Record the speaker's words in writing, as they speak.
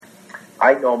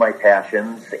I know my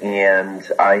passions and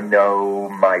I know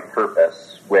my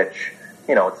purpose, which,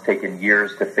 it's taken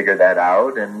years to figure that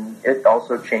out, and it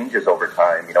also changes over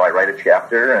time. I write a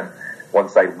chapter, and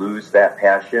once I lose that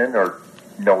passion or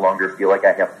no longer feel like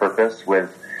I have purpose with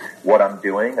what I'm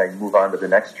doing, I move on to the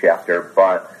next chapter.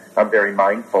 But I'm very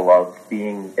mindful of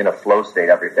being in a flow state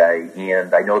every day,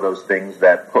 and I know those things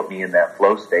that put me in that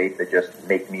flow state that just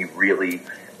make me really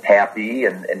happy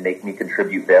and make me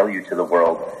contribute value to the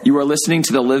world. You are listening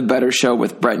to the Live Better Show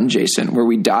with Brett and Jason, where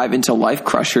we dive into life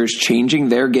crushers changing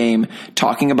their game,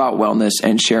 talking about wellness,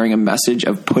 and sharing a message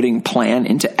of putting plan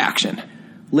into action.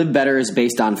 Live Better is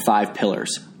based on 5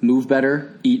 pillars: move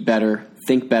better, eat better,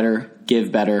 think better,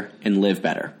 give better, and live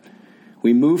better.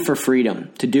 We move for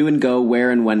freedom, to do and go where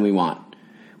and when we want.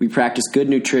 We practice good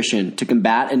nutrition to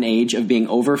combat an age of being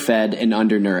overfed and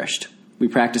undernourished. We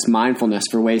practice mindfulness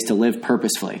for ways to live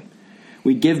purposefully.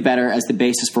 We give better as the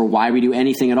basis for why we do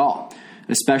anything at all,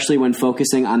 especially when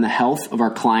focusing on the health of our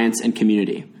clients and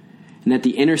community. And at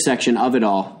the intersection of it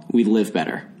all, we live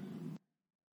better.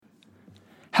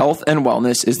 Health and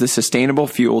wellness is the sustainable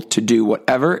fuel to do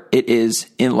whatever it is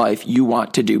in life you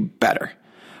want to do better.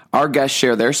 Our guests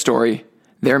share their story,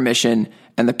 their mission,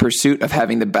 and the pursuit of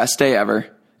having the best day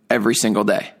ever, every single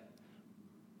day.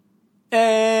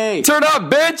 Hey! Turn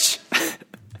up, bitch!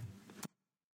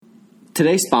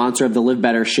 Today's sponsor of the Live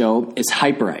Better Show is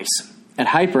Hyperice. At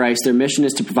Hyperice, their mission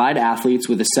is to provide athletes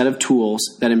with a set of tools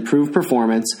that improve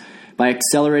performance by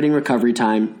accelerating recovery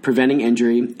time, preventing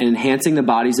injury, and enhancing the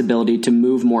body's ability to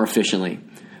move more efficiently.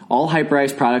 All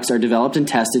Hyperice products are developed and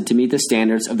tested to meet the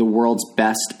standards of the world's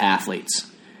best athletes.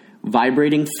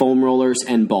 Vibrating foam rollers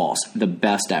and balls, the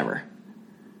best ever.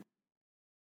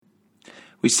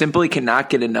 We simply cannot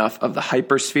get enough of the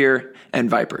Hypersphere and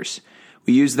Vipers.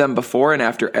 We use them before and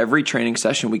after every training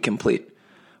session we complete,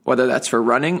 whether that's for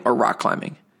running or rock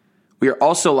climbing. We are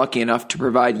also lucky enough to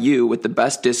provide you with the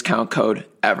best discount code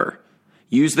ever.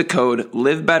 Use the code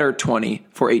LIVEBETTER20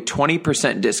 for a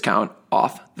 20% discount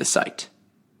off the site.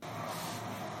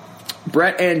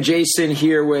 Brett and Jason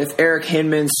here with Eric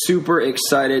Hinman. Super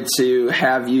excited to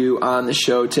have you on the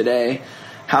show today.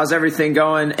 How's everything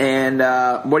going, and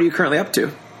what are you currently up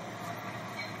to?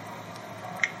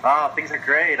 Things are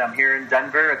great. I'm here in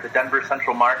Denver at the Denver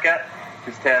Central Market.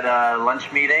 Just had a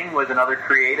lunch meeting with another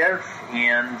creative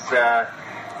and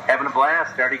having a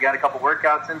blast. Already got a couple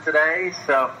workouts in today,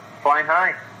 so flying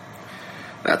high.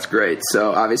 That's great.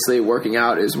 So obviously working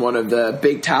out is one of the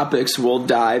big topics we'll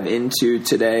dive into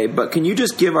today. But can you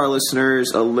just give our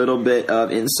listeners a little bit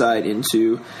of insight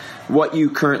into what you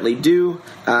currently do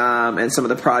and some of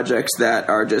the projects that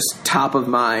are just top of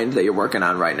mind that you're working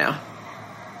on right now?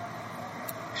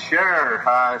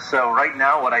 Sure. So right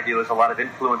now what I do is a lot of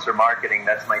influencer marketing.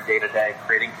 That's my day-to-day,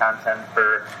 creating content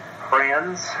for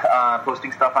brands,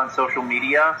 posting stuff on social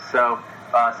media. So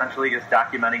essentially just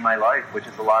documenting my life, which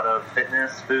is a lot of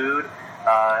fitness, food,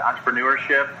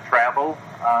 entrepreneurship, travel.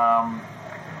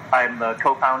 I'm the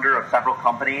co-founder of several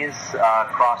companies,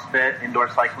 CrossFit, Indoor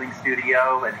Cycling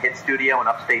Studio, and HIIT Studio in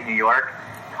upstate New York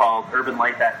called Urban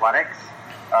Life Athletics.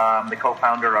 The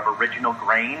co-founder of Original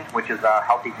Grain, which is a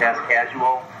healthy, fast,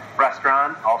 casual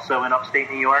restaurant, also in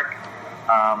upstate New York.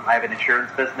 I have an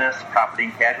insurance business, property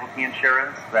and casualty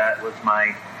insurance. That was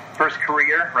my first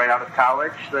career right out of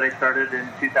college that I started in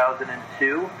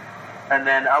 2002. And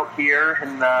then out here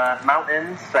in the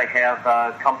mountains, I have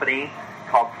a company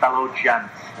called Fellow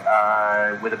Gents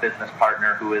with a business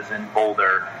partner who is in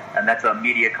Boulder. And that's a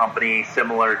media company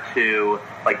similar to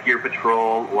like Gear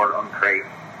Patrol or Uncrate.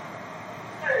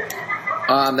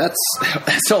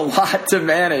 That's a lot to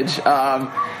manage.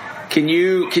 Can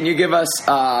you give us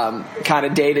kind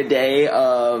of day to day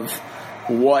of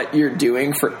what you're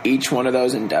doing for each one of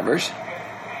those endeavors?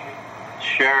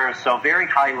 Sure. So very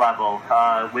high level.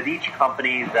 With each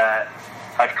company that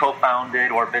I've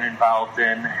co-founded or been involved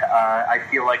in, I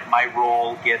feel like my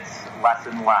role gets less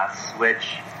and less,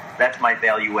 which that's my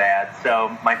value add.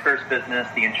 So my first business,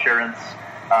 the insurance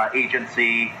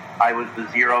agency, I was the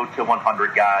 0 to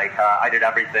 100 guy. I did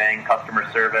everything, customer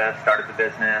service, started the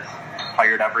business,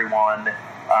 hired everyone,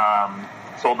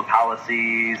 sold the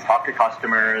policies, talked to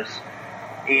customers,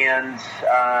 and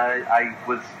I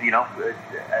was,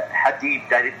 head deep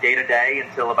day to day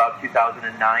until about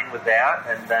 2009 with that,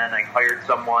 and then I hired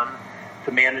someone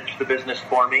to manage the business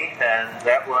for me, and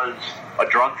that was a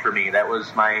drug for me. That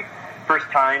was my first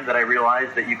time that I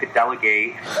realized that you could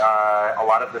delegate a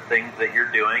lot of the things that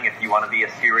you're doing if you want to be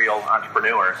a serial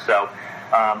entrepreneur. So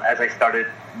as I started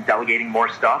delegating more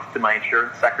stuff to my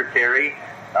insurance secretary,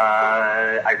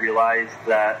 I realized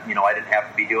that, I didn't have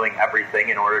to be doing everything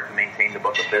in order to maintain the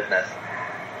book of business.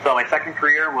 So my second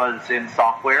career was in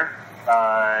software,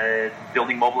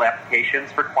 building mobile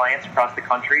applications for clients across the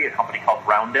country, a company called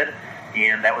Rounded.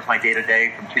 And that was my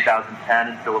day-to-day from 2010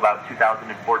 until about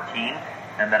 2014.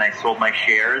 And then I sold my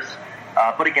shares.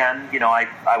 But again,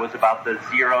 I was about the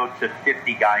 0 to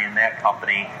 50 guy in that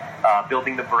company,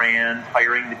 building the brand,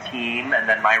 hiring the team, and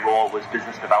then my role was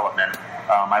business development.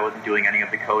 I wasn't doing any of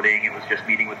the coding. It was just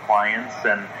meeting with clients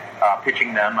and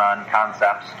pitching them on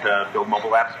concepts to build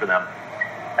mobile apps for them.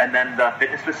 And then the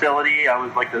fitness facility, I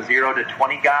was like the 0 to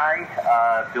 20 guy,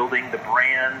 building the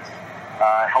brand,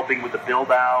 helping with the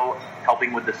build-out,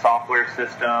 helping with the software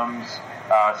systems,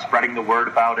 spreading the word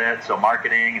about it, so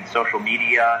marketing and social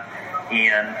media,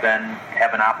 and then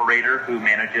have an operator who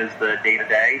manages the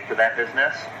day-to-day for that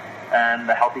business. And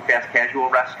the Healthy Fast Casual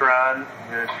restaurant,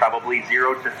 there's probably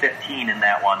 0 to 15 in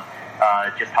that one,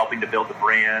 just helping to build the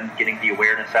brand, getting the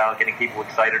awareness out, getting people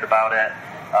excited about it,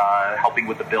 helping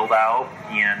with the build-out.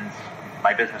 And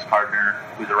my business partner,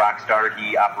 who's a rock star,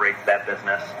 he operates that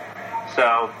business.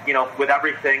 So, with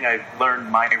everything I've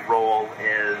learned, my role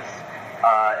is,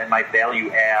 and my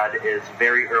value add is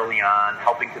very early on,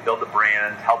 helping to build the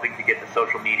brand, helping to get the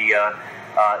social media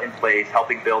in place,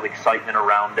 helping build excitement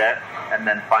around it, and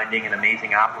then finding an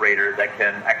amazing operator that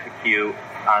can execute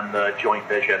on the joint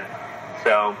vision.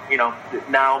 So,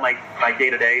 now my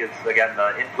day-to-day is, again,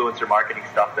 the influencer marketing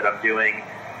stuff that I'm doing,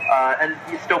 and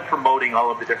still promoting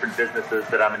all of the different businesses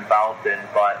that I'm involved in,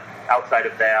 but outside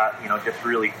of that, just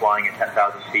really flying at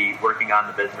 10,000 feet, working on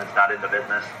the business, not in the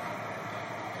business.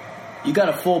 You got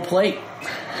a full plate.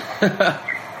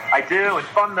 I do. It's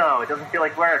fun, though. It doesn't feel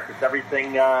like work. It's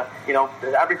everything,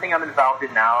 everything I'm involved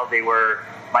in now, they were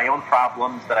my own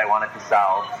problems that I wanted to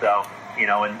solve. So, in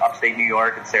upstate New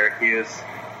York and Syracuse,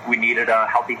 we needed a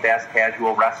healthy, fast,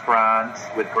 casual restaurant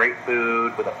with great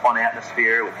food, with a fun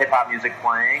atmosphere, with hip-hop music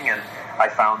playing, and I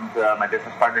found my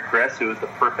business partner, Chris, who was the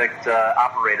perfect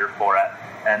operator for it,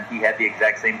 and he had the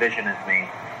exact same vision as me.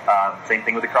 Same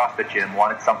thing with the CrossFit gym.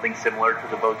 Wanted something similar to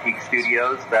the boutique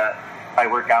studios that I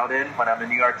work out in when I'm in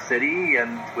New York City,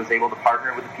 and was able to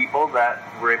partner with the people that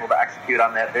were able to execute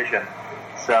on that vision.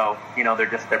 So,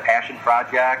 they're passion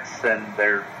projects, and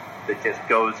it just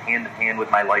goes hand in hand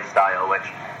with my lifestyle, which,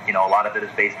 a lot of it is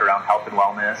based around health and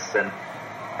wellness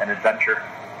and adventure.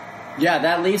 Yeah,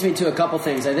 that leads me to a couple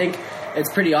things. I think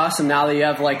it's pretty awesome now that you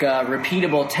have like a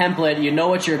repeatable template. You know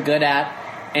what you're good at,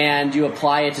 and you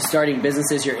apply it to starting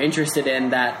businesses you're interested in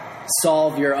that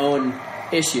solve your own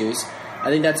issues. I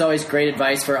think that's always great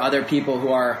advice for other people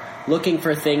who are looking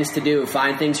for things to do.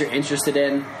 Find things you're interested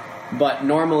in, but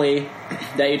normally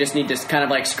that you just need to kind of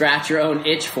like scratch your own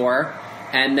itch for,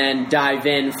 and then dive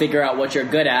in, figure out what you're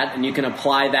good at, and you can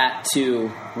apply that to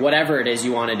whatever it is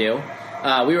you want to do.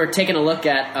 We were taking a look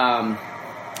at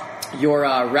your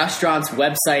restaurant's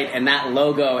website, and that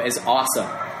logo is awesome.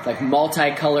 Like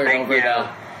multicolored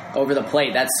over the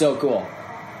plate. That's so cool.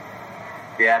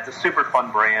 Yeah, it's a super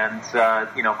fun brand.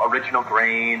 Original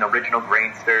grain, original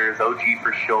grainsters, OG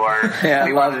for sure. Yeah,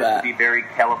 we wanted it to be very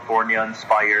California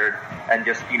inspired, and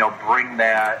just bring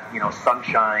that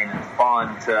sunshine and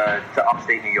fun to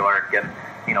upstate New York, and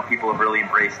people have really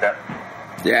embraced it.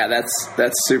 Yeah,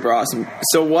 that's super awesome.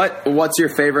 So what's your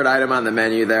favorite item on the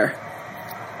menu there?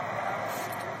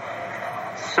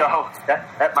 So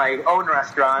at my own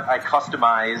restaurant, I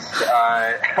customized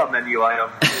a menu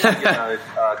item,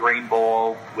 a grain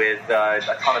bowl with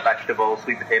a ton of vegetables,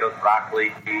 sweet potatoes,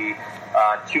 broccoli,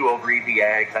 2 over easy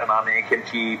eggs, edamame,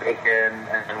 kimchi, bacon,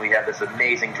 and we have this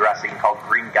amazing dressing called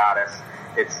Green Goddess.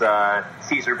 It's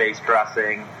Caesar-based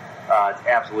dressing. It's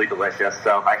absolutely delicious.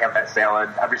 So I have that salad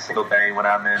every single day when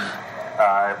I'm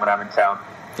in town.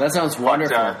 That sounds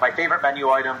wonderful. But, my favorite menu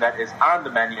item that is on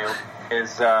the menu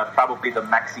is probably the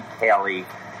Mexicali,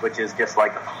 which is just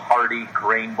like a hearty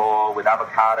grain bowl with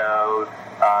avocado,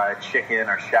 chicken.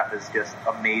 Our chef is just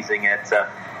amazing at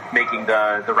making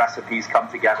the recipes come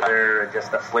together, and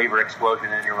just a flavor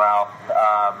explosion in your mouth.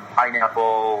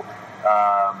 Pineapple,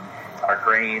 our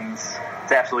grains.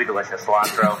 It's absolutely delicious.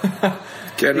 Cilantro.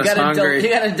 Goodness, hungry. You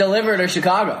got to deliver to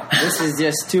Chicago. This is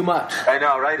just too much. I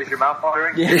know, right? Is your mouth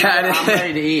watering? Yeah, I'm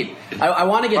ready to eat. I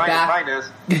want to get back. Mine is.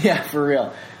 Yeah, for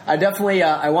real. I definitely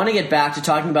I want to get back to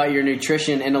talking about your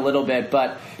nutrition in a little bit,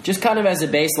 but just kind of as a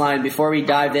baseline before we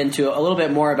dive into a little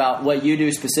bit more about what you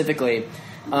do specifically,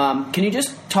 can you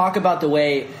just talk about the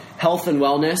way health and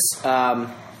wellness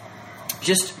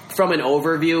just from an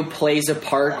overview, plays a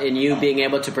part in you being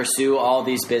able to pursue all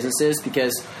these businesses?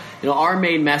 Because, our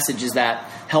main message is that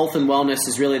health and wellness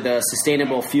is really the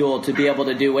sustainable fuel to be able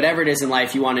to do whatever it is in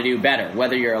life you want to do better,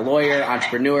 whether you're a lawyer,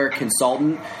 entrepreneur,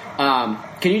 consultant.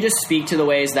 Can you just speak to the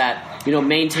ways that,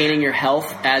 maintaining your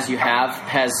health as you have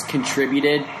has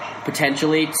contributed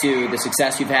potentially to the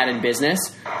success you've had in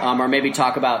business, or maybe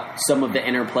talk about some of the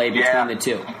interplay between the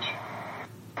two?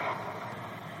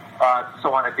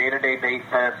 So on a day-to-day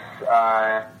basis,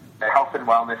 health and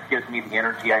wellness gives me the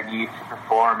energy I need to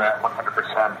perform at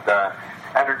 100%. The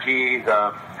energy,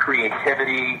 the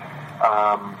creativity,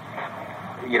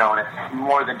 and it's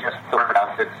more than just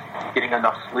workouts. It's getting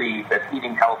enough sleep. It's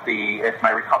eating healthy. It's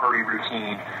my recovery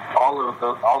routine. All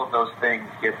of those things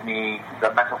give me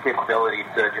the mental capability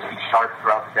to just be sharp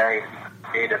throughout the day, to be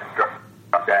creative throughout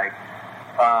the day.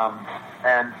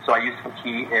 And so I used to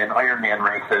compete in Ironman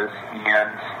races,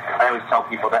 and I always tell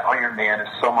people that Ironman is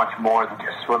so much more than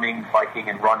just swimming, biking,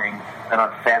 and running an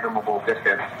unfathomable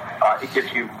distance. It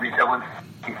gives you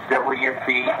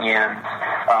resiliency and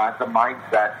the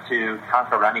mindset to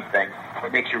conquer anything.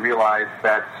 It makes you realize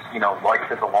that,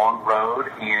 life is a long road,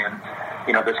 and,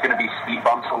 there's going to be speed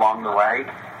bumps along the way.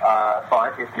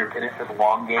 But if you're in it for the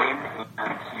long game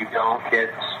and you don't get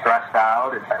stressed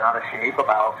out and bent out of shape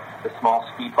about the small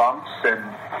speed bumps and,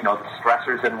 the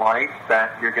stressors in life,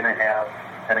 that you're going to have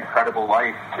an incredible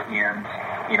life. And,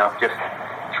 just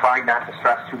try not to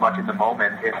stress too much in the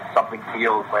moment if something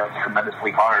feels like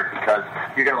tremendously hard, because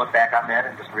you're going to look back on that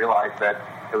and just realize that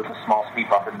it was a small speed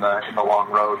bump in the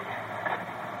long road.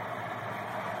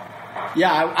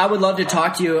 Yeah, I would love to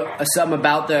talk to you some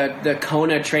about the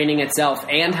Kona training itself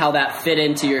and how that fit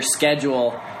into your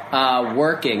schedule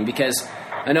working, because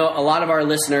I know a lot of our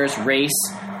listeners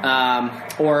race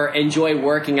or enjoy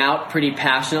working out pretty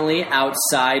passionately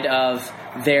outside of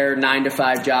their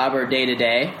 9-to-5 job or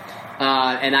day-to-day.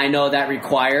 And I know that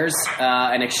requires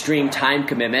an extreme time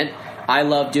commitment. I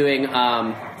love doing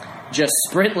just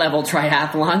sprint-level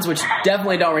triathlons, which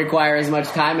definitely don't require as much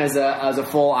time as a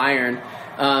full iron.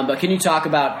 But can you talk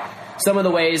about some of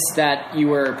the ways that you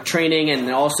were training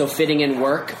and also fitting in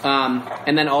work,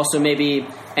 and then also maybe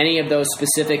any of those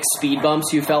specific speed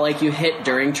bumps you felt like you hit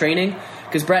during training?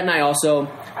 Because Brett and I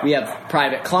we have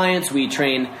private clients, we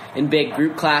train in big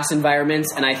group class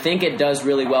environments, and I think it does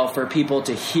really well for people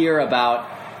to hear about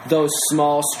those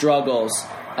small struggles,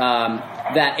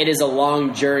 that it is a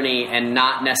long journey and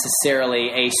not necessarily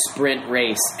a sprint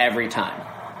race every time.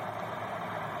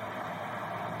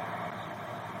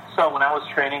 So when I was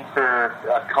training for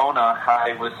Kona,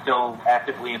 I was still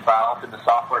actively involved in the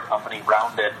software company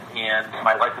Rounded, and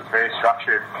my life was very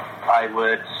structured. I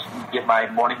would get my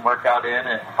morning workout in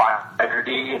at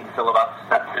 5:30 until about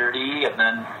 7:30, and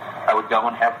then I would go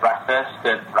and have breakfast,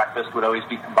 and breakfast would always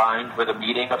be combined with a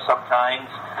meeting of some kind.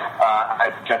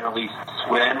 I'd generally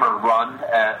swim or run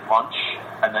at lunch,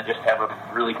 and then just have a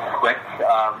really quick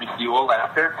refuel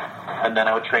after. And then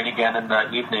I would train again in the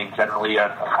evening, generally a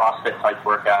CrossFit-type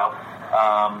workout.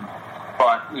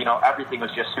 But, everything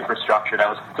was just super structured. I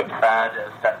was going to bed at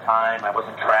a set time. I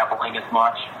wasn't traveling as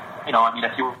much.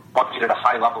 If you want to get at a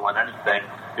high level on anything,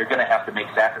 you're going to have to make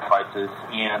sacrifices.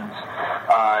 And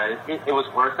it was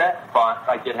worth it, but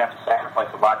I did have to sacrifice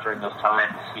a lot during those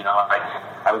times.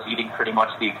 I was eating pretty much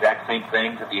the exact same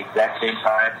things at the exact same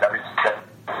times every step.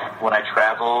 When I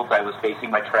traveled, I was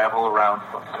basing my travel around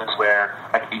places where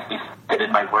I could easily fit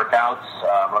in my workouts,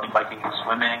 running, biking, and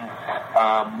swimming.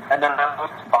 And then I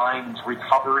combined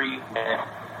recovery with,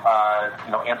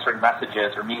 answering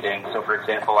messages or meetings. So, for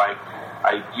example, I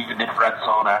used an infrared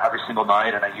sauna every single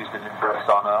night, and I used an infrared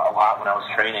sauna a lot when I was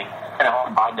training. And I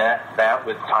combined that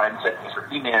with times to answer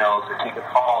emails or take a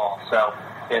call. So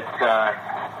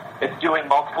it's doing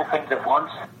multiple things at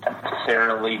once, not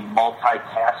necessarily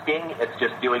multitasking. It's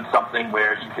just doing something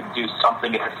where you can do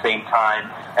something at the same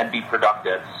time and be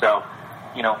productive. So,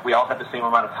 we all have the same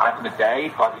amount of time in the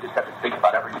day, but you just have to think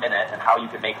about every minute and how you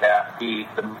can make that be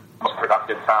the most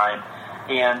productive time.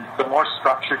 And the more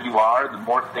structured you are, the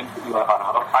more things that you have on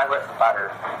autopilot, the better.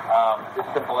 As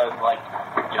simple as, I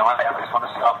have a ton of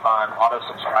stuff on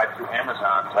auto-subscribe through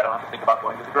Amazon, so I don't have to think about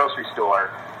going to the grocery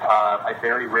store. I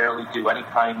very rarely do any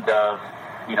kind of,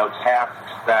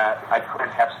 tasks that I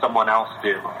couldn't have someone else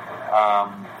do.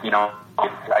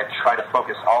 I try to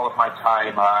focus all of my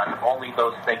time on only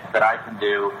those things that I can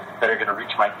do that are going to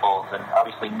reach my goals, and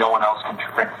obviously no one else can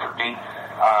train for me.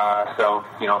 So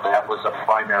that was a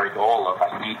primary goal of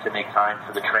I need to make time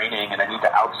for the training, and I need to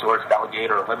outsource,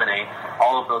 delegate, or eliminate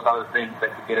all of those other things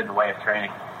that could get in the way of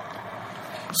training.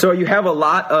 So you have a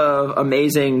lot of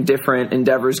amazing different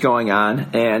endeavors going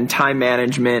on, and time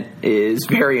management is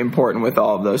very important with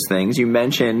all of those things. You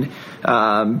mentioned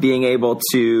being able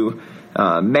to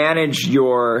manage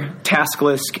your task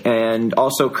list and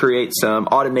also create some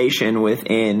automation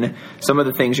within some of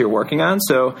the things you're working on.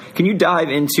 So can you dive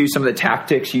into some of the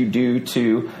tactics you do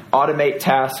to automate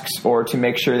tasks or to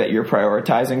make sure that you're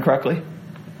prioritizing correctly?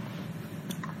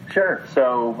 Sure.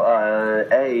 So,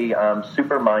 I'm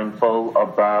super mindful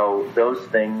about those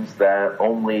things that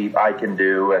only I can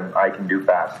do and I can do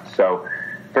best. So,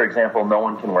 for example, no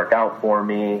one can work out for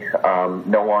me.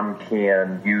 No one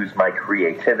can use my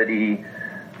creativity.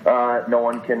 No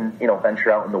one can,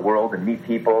 venture out in the world and meet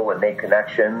people and make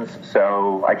connections.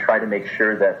 So I try to make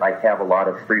sure that I have a lot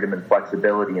of freedom and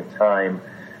flexibility and time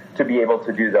to be able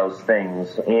to do those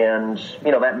things. And,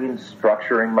 that means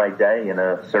structuring my day in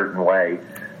a certain way.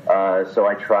 So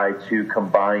I try to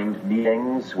combine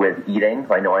meetings with eating.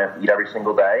 I know I have to eat every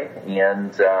single day,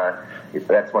 and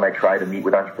that's when I try to meet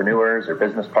with entrepreneurs or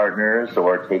business partners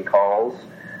or take calls.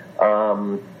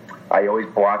 I always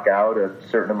block out a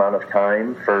certain amount of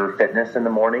time for fitness in the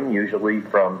morning, usually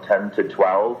from 10 to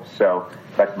 12. So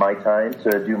that's my time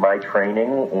to do my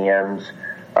training and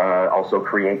also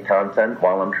create content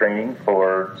while I'm training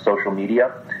for social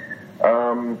media.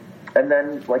 And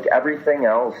then, like everything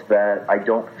else that I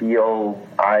don't feel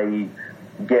I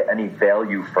get any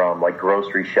value from, like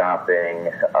grocery shopping,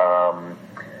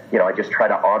 I just try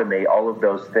to automate all of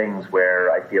those things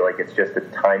where I feel like it's just a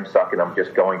time suck and I'm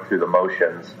just going through the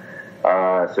motions.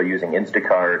 So using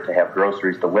Instacart to have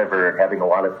groceries delivered, having a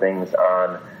lot of things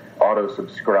on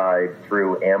auto-subscribe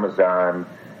through Amazon,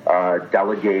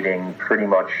 delegating pretty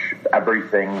much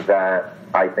everything that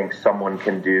I think someone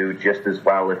can do just as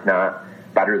well, if not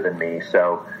better than me.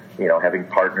 So, having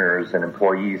partners and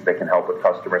employees that can help with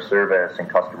customer service and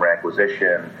customer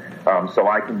acquisition. So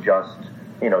I can just,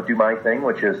 do my thing,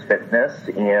 which is fitness.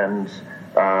 And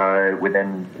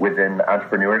within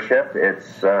entrepreneurship,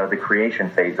 it's the creation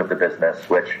phase of the business,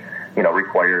 which,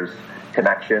 requires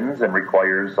connections and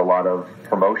requires a lot of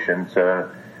promotion to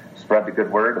spread the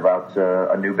good word about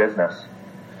a new business.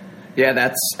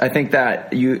 Yeah, I think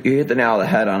that you hit the nail on the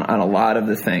head on a lot of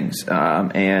the things.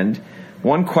 And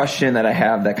one question that I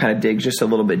have that kind of digs just a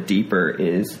little bit deeper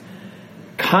is,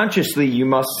 consciously you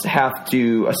must have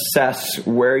to assess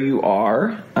where you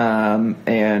are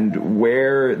and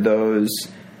where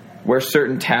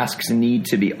certain tasks need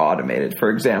to be automated. For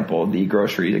example, the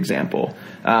groceries example.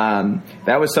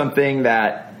 That was something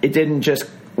that it didn't just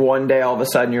one day all of a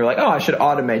sudden you're like, oh, I should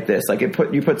automate this. Like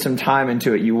you put some time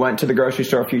into it. You went to the grocery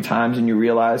store a few times and you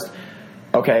realized,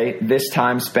 okay, this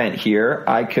time spent here,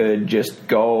 I could just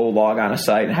go log on a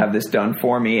site and have this done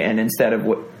for me. And instead of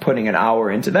putting an hour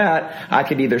into that, I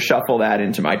could either shuffle that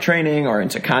into my training or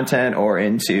into content or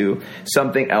into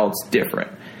something else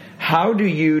different. How do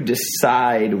you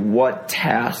decide what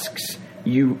tasks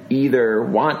you either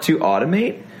want to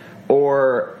automate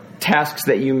or tasks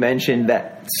that you mentioned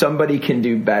that somebody can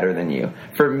do better than you?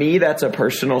 For me, that's a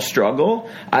personal struggle.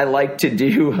 I like to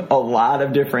do a lot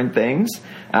of different things.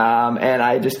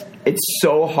 And it's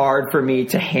so hard for me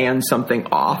to hand something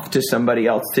off to somebody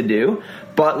else to do.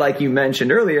 But like you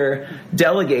mentioned earlier,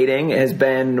 delegating has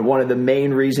been one of the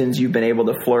main reasons you've been able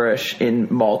to flourish in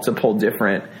multiple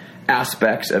different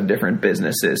aspects of different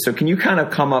businesses. So can you kind of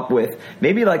come up with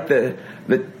maybe like the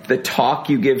talk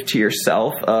you give to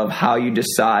yourself of how you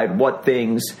decide what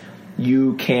things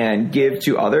you can give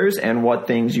to others and what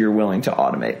things you're willing to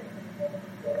automate?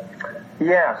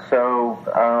 Yeah, so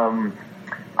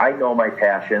I know my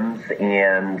passions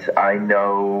and I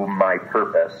know my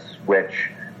purpose,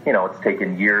 which, it's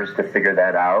taken years to figure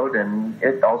that out, and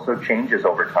it also changes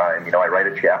over time. I write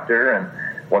a chapter, and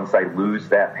once I lose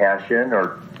that passion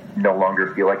or no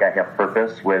longer feel like I have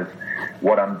purpose with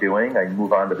what I'm doing, I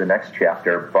move on to the next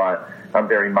chapter. But I'm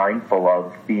very mindful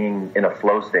of being in a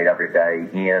flow state every day,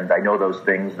 and I know those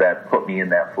things that put me in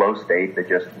that flow state that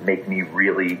just make me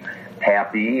really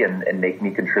happy and make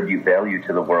me contribute value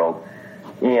to the world.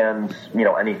 And,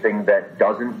 anything that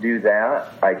doesn't do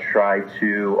that, I try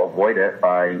to avoid it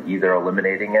by either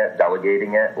eliminating it,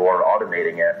 delegating it, or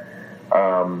automating it.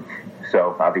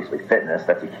 So obviously fitness,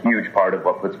 that's a huge part of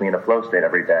what puts me in a flow state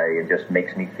every day and just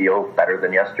makes me feel better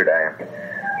than yesterday.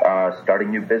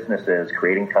 Starting new businesses,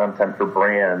 creating content for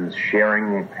brands,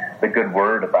 sharing the good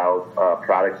word about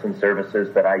products and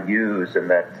services that I use and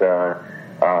that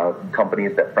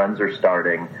companies that friends are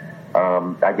starting.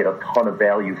 I get a ton of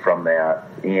value from that,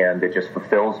 and it just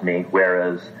fulfills me,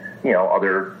 whereas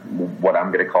other, what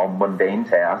I'm going to call mundane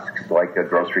tasks like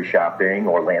grocery shopping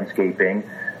or landscaping,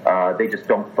 they just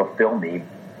don't fulfill me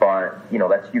but,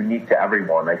 that's unique to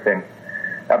everyone. I think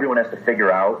everyone has to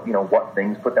figure out, what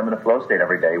things put them in a flow state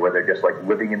every day, where they're just like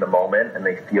living in the moment and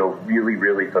they feel really,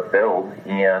 really fulfilled,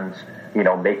 and,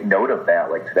 make note of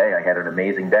that. Like today, I had an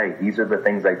amazing day. These are the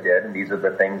things I did, and these are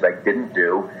the things I didn't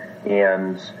do.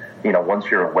 And, once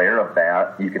you're aware of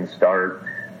that, you can start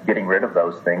getting rid of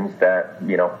those things that,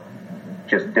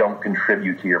 just don't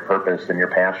contribute to your purpose and your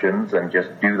passions, and just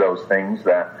do those things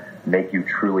that make you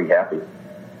truly happy.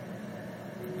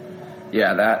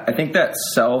 Yeah, I think that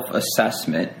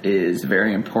self-assessment is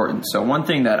very important. So one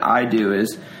thing that I do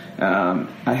is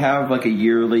I have like a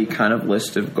yearly kind of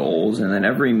list of goals, and then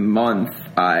every month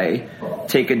I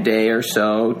take a day or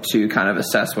so to kind of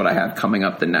assess what I have coming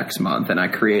up the next month, and I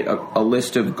create a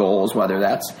list of goals, whether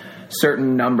that's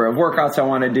certain number of workouts I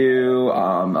want to do,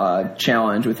 a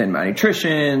challenge within my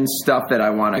nutrition, stuff that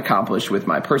I want to accomplish with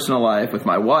my personal life, with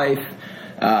my wife,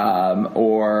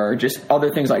 or just other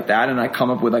things like that. And I come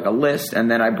up with like a list,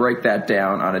 and then I break that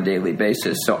down on a daily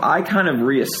basis. So I kind of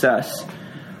reassess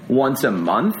once a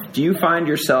month. Do you find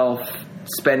yourself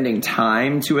spending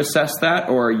time to assess that,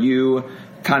 or are you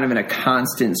kind of in a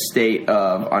constant state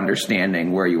of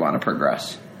understanding where you want to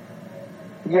progress?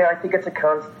 Yeah, I think it's a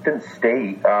constant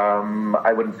state.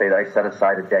 I wouldn't say that I set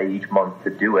aside a day each month to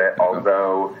do it,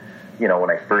 although, when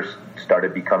I first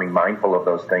started becoming mindful of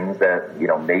those things that,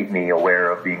 made me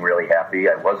aware of being really happy,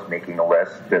 I was making a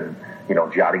list and,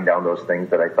 jotting down those things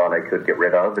that I thought I could get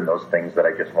rid of and those things that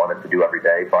I just wanted to do every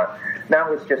day. But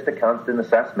now it's just a constant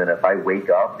assessment. If I wake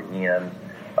up and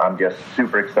I'm just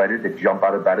super excited to jump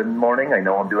out of bed in the morning, I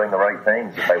know I'm doing the right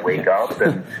things. If I wake up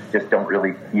and just don't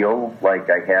really feel like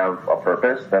I have a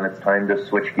purpose, then it's time to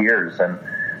switch gears. And,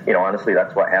 honestly,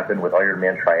 that's what happened with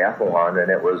Ironman Triathlon.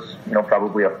 And it was,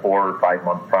 probably a 4 or 5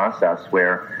 month process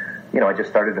where, I just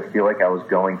started to feel like I was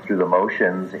going through the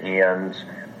motions, and,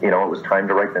 it was time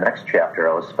to write the next chapter.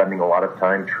 I was spending a lot of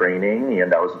time training,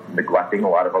 and I was neglecting a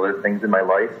lot of other things in my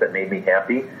life that made me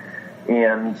happy.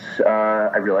 And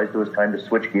I realized it was time to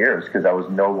switch gears, because I was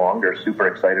no longer super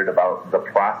excited about the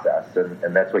process.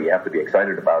 And that's what you have to be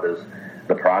excited about, is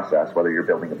the process, whether you're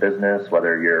building a business,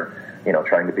 whether you're,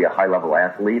 trying to be a high-level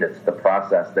athlete. It's the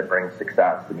process that brings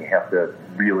success, and you have to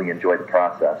really enjoy the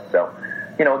process. So,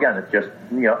 again, it's just,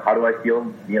 how do I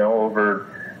feel, over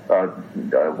a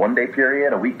 1 day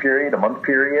period, a week period, a month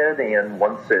period, and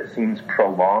once it seems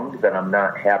prolonged that I'm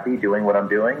not happy doing what I'm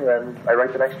doing, then I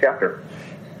write the next chapter.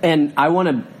 And I want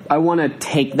to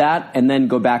take that and then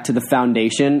go back to the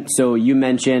foundation. So you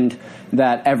mentioned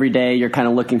that every day you're kind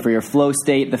of looking for your flow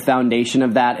state. The foundation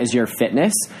of that is your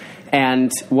fitness.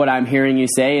 And what I'm hearing you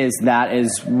say is that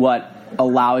is what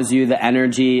allows you the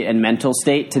energy and mental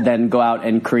state to then go out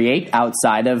and create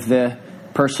outside of the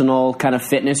personal kind of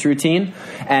fitness routine.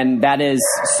 And that is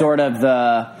sort of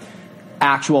the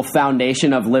actual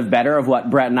foundation of Live Better, of what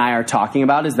Brett and I are talking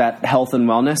about, is that health and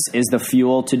wellness is the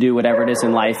fuel to do whatever it is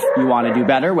in life you want to do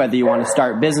better, whether you want to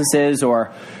start businesses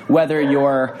or whether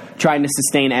you're trying to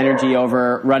sustain energy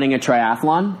over running a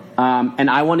triathlon. And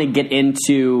I want to get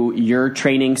into your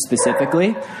training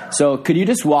specifically. So could you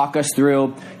just walk us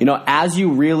through, as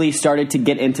you really started to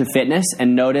get into fitness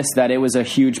and notice that it was a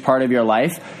huge part of your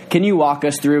life, can you walk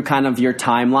us through kind of your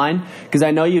timeline? Because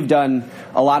I know you've done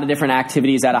a lot of different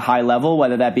activities at a high level,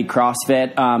 whether that be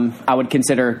CrossFit. I would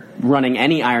consider running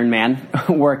any Ironman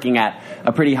working at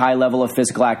a pretty high level of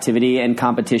physical activity and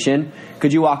competition.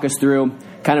 Could you walk us through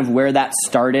kind of where that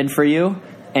started for you?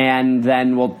 And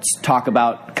then we'll talk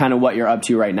about kind of what you're up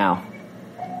to right now.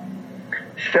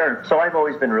 Sure. So I've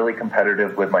always been really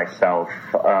competitive with myself.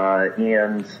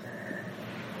 And,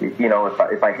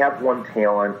 if I have one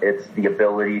talent, it's the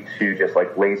ability to just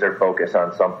like laser focus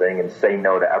on something and say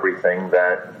no to everything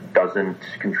that doesn't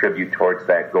contribute towards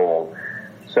that goal.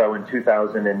 So in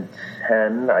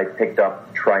 2010, I picked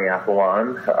up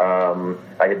triathlon.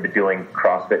 I had been doing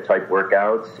CrossFit type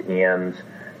workouts, and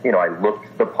I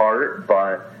looked the part,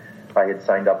 but I had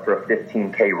signed up for a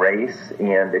 15K race,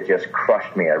 and it just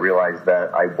crushed me. I realized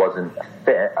that I wasn't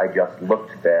fit. I just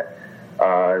looked fit.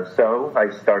 So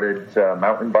I started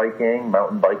mountain biking.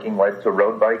 Mountain biking led to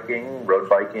road biking. Road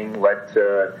biking led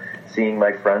to seeing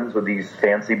my friends with these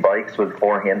fancy bikes with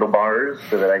 4 handlebars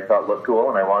so that I thought looked cool,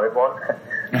 and I wanted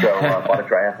one. So I bought a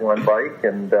triathlon bike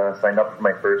and signed up for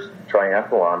my first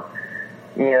triathlon.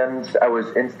 And I was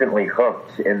instantly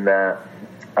hooked in that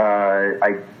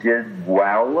I did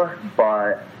well,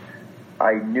 but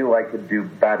I knew I could do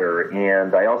better.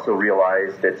 And I also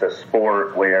realized it's a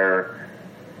sport where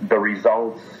the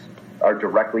results are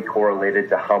directly correlated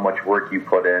to how much work you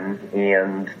put in,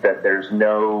 and that there's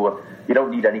no, you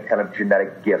don't need any kind of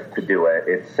genetic gift to do it.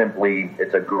 It's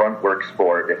a grunt work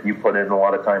sport. If you put in a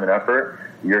lot of time and effort,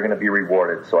 you're going to be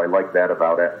rewarded. So I like that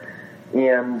about it.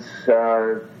 And,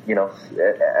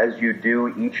 as you do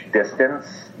each distance,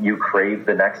 you crave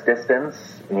the next distance,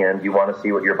 and you want to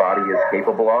see what your body is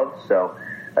capable of. So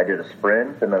I did a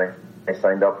sprint, and then I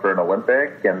signed up for an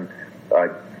Olympic, and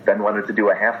then wanted to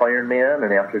do a half Ironman.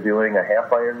 And after doing a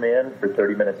half Ironman for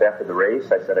 30 minutes after the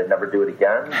race, I said I'd never do it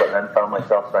again, but then found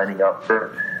myself signing up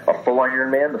for a full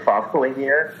Ironman the following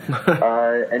year,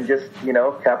 and just,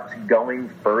 kept going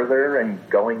further and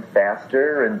going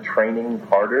faster and training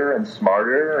harder and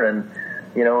smarter. And,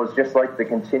 it was just like the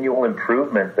continual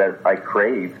improvement that I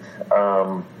craved.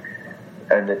 And,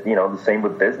 the same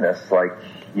with business. Like,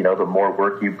 the more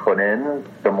work you put in,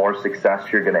 the more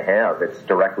success you're going to have. It's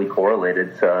directly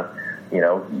correlated to,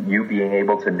 you being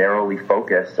able to narrowly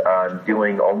focus on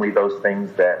doing only those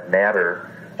things that matter,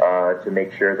 to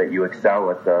make sure that you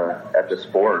excel at the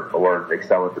sport or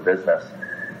excel at the business.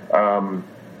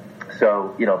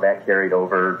 So, that carried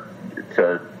over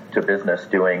to business,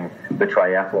 doing the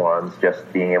triathlons,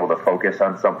 just being able to focus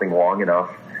on something long enough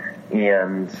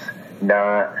and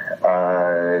not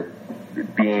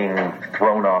being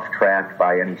thrown off track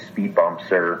by any speed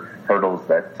bumps or hurdles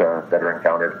that are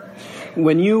encountered.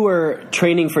 When you were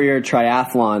training for your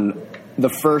triathlon, the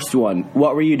first one,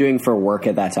 what were you doing for work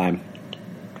at that time?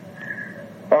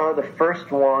 The first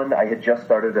one, I had just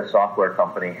started a software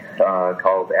company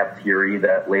called Aptiri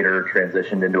that later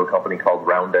transitioned into a company called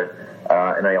Rounded.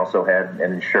 And I also had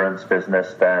an insurance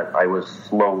business that I was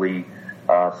slowly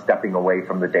stepping away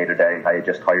from the day-to-day. I had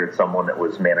just hired someone that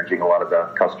was managing a lot of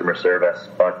the customer service.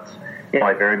 But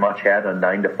I very much had a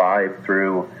 9-to-5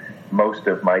 through most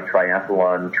of my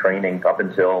triathlon training up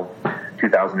until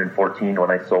 2014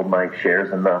 when I sold my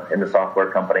shares in the software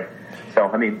company. So,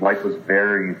 life was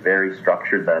very, very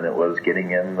structured then. It was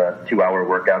getting in the 2-hour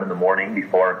workout in the morning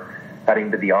before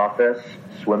heading to the office,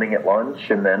 swimming at lunch,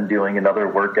 and then doing another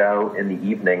workout in the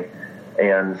evening.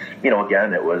 And,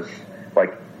 again, it was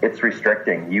like, it's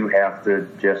restricting. You have to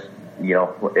just,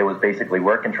 it was basically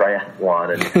work and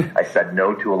triathlon. And I said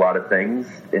no to a lot of things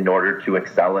in order to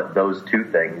excel at those two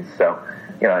things. So,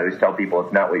 I always tell people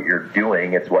it's not what you're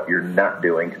doing, it's what you're not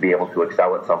doing to be able to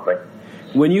excel at something.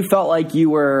 When you felt like you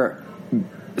were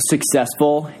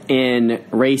successful in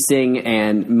racing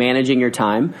and managing your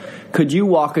time, could you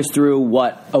walk us through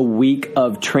what a week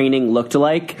of training looked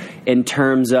like in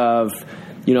terms of,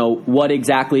 what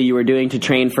exactly you were doing to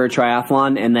train for a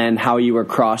triathlon, and then how you were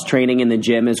cross-training in the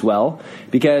gym as well?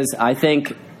 Because I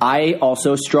think I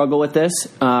also struggle with this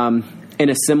in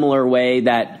a similar way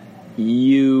that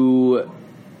you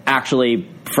actually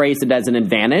phrased it as an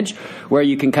advantage, where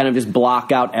you can kind of just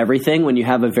block out everything when you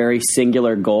have a very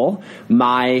singular goal.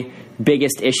 My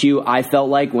biggest issue, I felt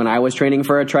like, when I was training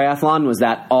for a triathlon was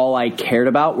that all I cared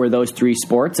about were those 3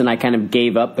 sports, and I kind of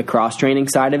gave up the cross-training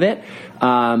side of it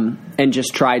and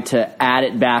just tried to add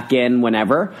it back in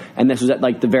whenever. And this was at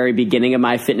the very beginning of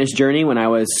my fitness journey when I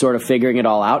was sort of figuring it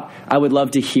all out. I would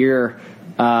love to hear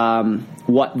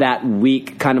what that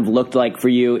week kind of looked like for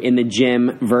you in the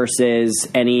gym versus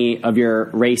any of your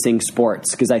racing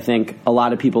sports, because I think a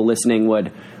lot of people listening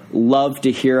would love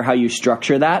to hear how you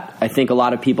structure that. I think a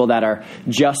lot of people that are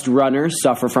just runners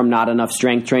suffer from not enough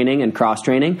strength training and cross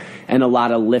training, and a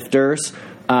lot of lifters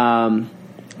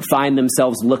find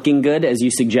themselves looking good, as you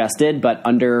suggested, but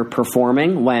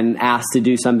underperforming when asked to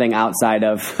do something outside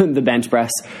of the bench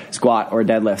press, squat, or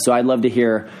deadlift. So I'd love to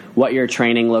hear what your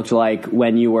training looked like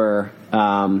when you were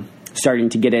starting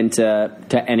to get into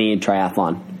any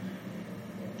triathlon.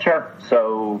 Sure.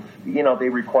 So, they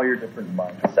require different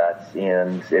mindsets,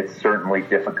 and it's certainly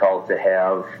difficult to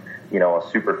have, a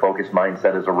super focused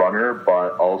mindset as a runner,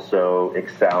 but also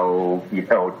excel,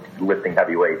 lifting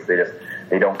heavy weights.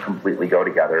 They don't completely go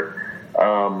together.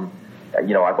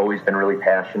 I've always been really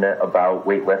passionate about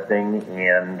weightlifting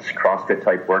and CrossFit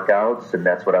type workouts, and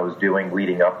that's what I was doing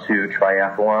leading up to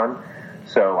triathlon.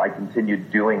 So I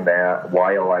continued doing that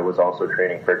while I was also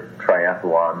training for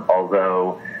triathlon,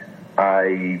 although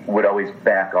I would always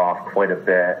back off quite a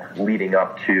bit leading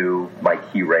up to my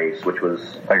key race, which was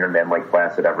Ironman Lake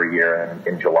Placid every year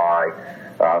in July.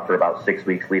 For about 6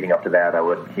 weeks leading up to that, I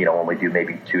would, only do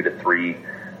maybe 2 to 3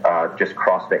 just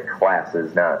CrossFit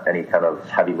classes, not any kind of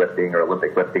heavy lifting or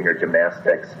Olympic lifting or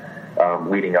gymnastics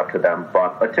leading up to them.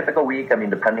 But a typical week,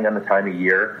 depending on the time of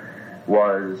year,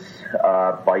 was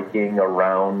biking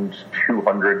around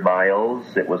 200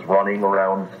 miles. It was running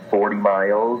around 40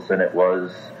 miles, and it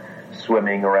was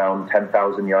swimming around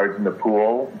 10,000 yards in the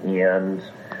pool, and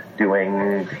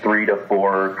doing 3 to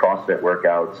 4 CrossFit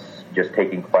workouts, just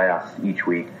taking class each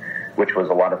week. which was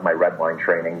a lot of my red line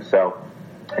training. So,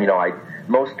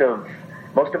 most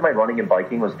of my running and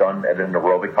biking was done at an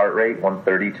aerobic heart rate,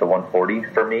 130 to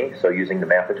 140 for me, so using the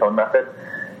Maffetone method.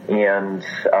 And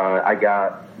I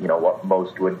got, what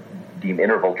most would deem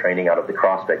interval training out of the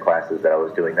CrossFit classes that I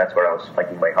was doing. That's where I was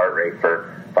spiking my heart rate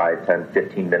for 5, 10,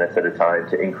 15 minutes at a time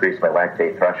to increase my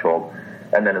lactate threshold.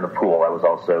 And then in the pool, I was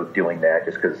also doing that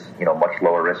just because, much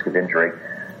lower risk of injury.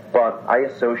 But I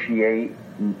associate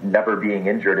never being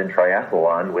injured in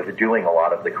triathlon with doing a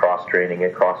lot of the cross training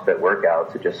and CrossFit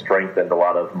workouts. It just strengthened a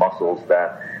lot of muscles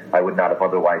that I would not have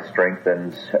otherwise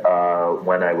strengthened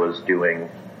when I was doing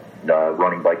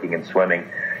running, biking, and swimming.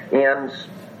 And,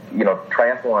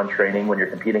 triathlon training, when you're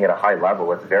competing at a high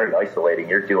level, it's very isolating.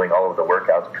 You're doing all of the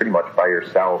workouts pretty much by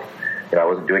yourself. I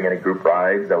wasn't doing any group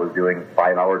rides. I was doing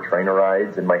 5-hour trainer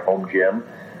rides in my home gym,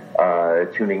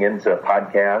 tuning into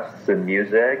podcasts and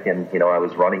music. And, I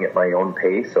was running at my own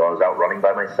pace, so I was out running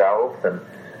by myself. And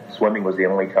swimming was the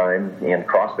only time, and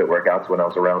CrossFit workouts when I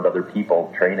was around other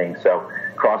people training. So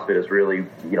CrossFit is really,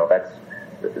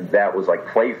 that was like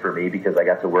play for me because I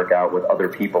got to work out with other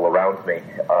people around me.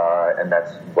 And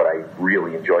that's what I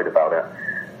really enjoyed about it.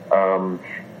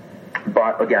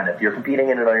 But again, if you're competing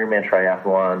in an Ironman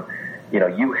triathlon,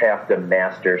 you have to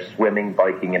master swimming,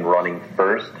 biking, and running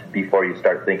first before you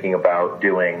start thinking about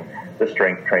doing the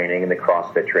strength training and the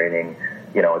CrossFit training.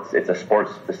 It's a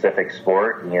sport-specific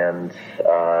sport, and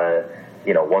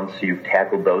once you've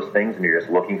tackled those things and you're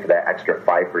just looking for that extra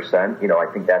 5%,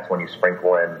 I think that's when you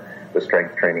sprinkle in the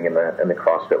strength training and the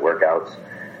CrossFit workouts.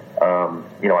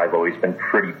 I've always been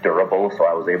pretty durable, so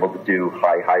I was able to do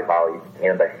high volume,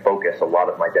 and I focus a lot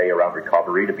of my day around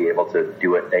recovery to be able to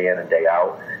do it day in and day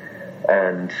out.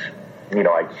 And,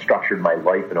 I structured my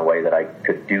life in a way that I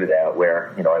could do that,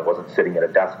 where, I wasn't sitting at a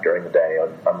desk during the day.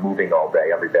 I'm moving all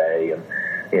day, every day, and,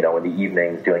 in the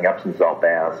evenings doing Epsom salt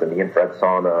baths and the infrared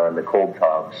sauna and the cold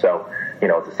tub. So,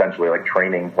 it's essentially like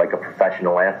training like a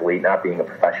professional athlete, not being a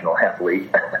professional athlete.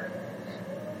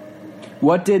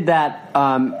 What did that,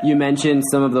 you mentioned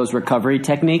some of those recovery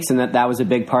techniques and that was a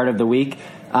big part of the week.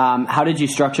 How did you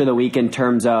structure the week in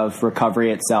terms of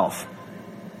recovery itself?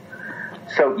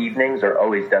 So evenings are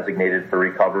always designated for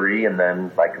recovery, and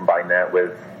then I combine that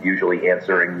with usually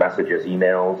answering messages,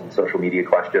 emails, and social media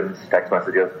questions, text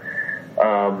messages.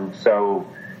 So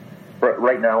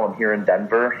right now I'm here in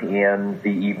Denver, and the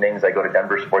evenings I go to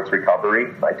Denver Sports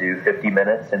Recovery. I do 50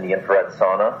 minutes in the infrared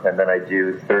sauna, and then I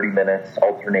do 30 minutes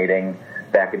alternating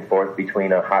back and forth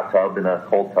between a hot tub and a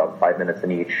cold tub, 5 minutes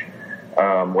in each.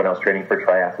 When I was training for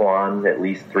triathlon, at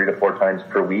least 3 to 4 times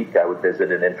per week, I would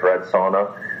visit an infrared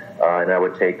sauna. And I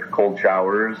would take cold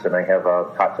showers, and I have a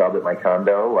hot tub at my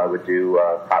condo. I would do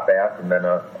a hot bath and then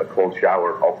a cold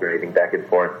shower, alternating back and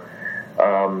forth.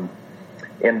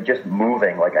 And just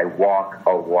moving, like I walk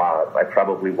a lot. I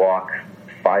probably walk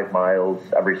 5 miles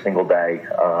every single day.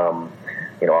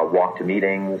 I walk to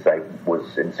meetings. I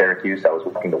was in Syracuse. I was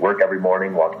walking to work every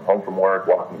morning, walking home from work,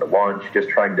 walking to lunch, just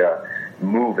trying to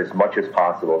move as much as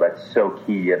possible. That's so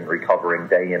key in recovering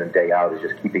day in and day out, is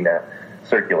just keeping that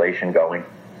circulation going.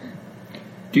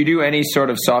 Do you do any sort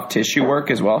of soft tissue work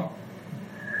as well?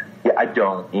 Yeah, I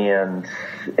don't. And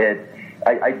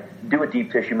I do a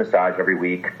deep tissue massage every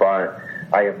week, but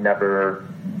I have never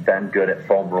been good at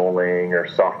foam rolling or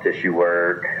soft tissue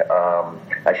work.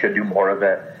 I should do more of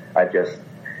it.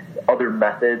 Other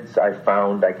methods I've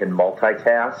found I can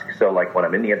multitask. So like when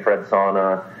I'm in the infrared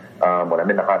sauna, when I'm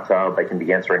in the hot tub, I can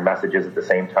be answering messages at the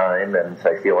same time. And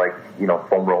I feel like,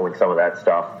 foam rolling some of that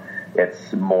stuff,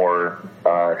 it's more,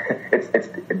 it's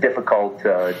difficult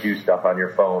to do stuff on your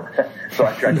phone. So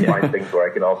I try to find things where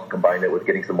I can also combine it with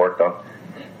getting some work done.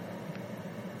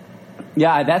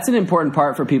 Yeah, that's an important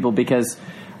part for people, because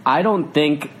I don't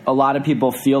think a lot of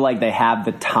people feel like they have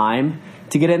the time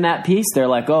to get in that piece. They're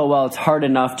like, oh, well, it's hard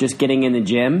enough just getting in the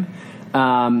gym.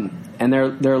 And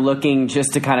they're looking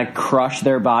just to kind of crush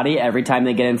their body every time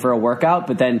they get in for a workout,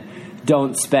 but then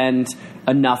don't spend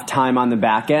enough time on the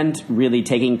back end really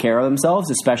taking care of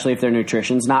themselves, especially if their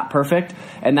nutrition's not perfect.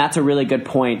 And that's a really good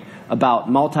point about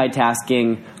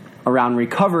multitasking around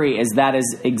recovery, is that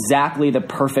is exactly the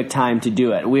perfect time to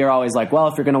do it. We are always like, well,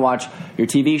 if you're going to watch your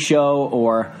TV show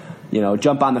or,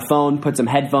 jump on the phone, put some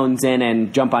headphones in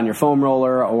and jump on your foam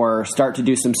roller, or start to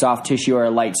do some soft tissue or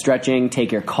light stretching,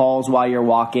 take your calls while you're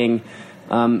walking.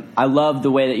 I love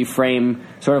the way that you frame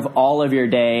sort of all of your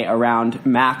day around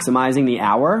maximizing the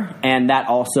hour, and that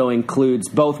also includes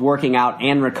both working out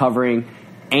and recovering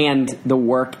and the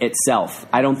work itself.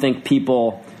 I don't think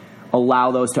people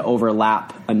allow those to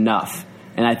overlap enough,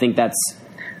 and I think that's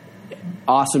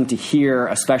awesome to hear,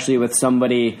 especially with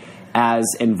somebody as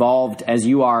involved as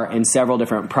you are in several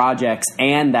different projects,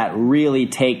 and that really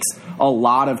takes a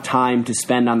lot of time to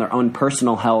spend on their own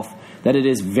personal health, that it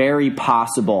is very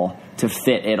possible to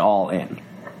fit it all in.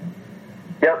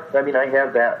 Yep. I mean, I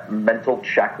have that mental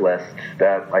checklist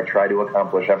that I try to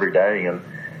accomplish every day, and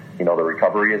you know, the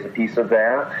recovery is a piece of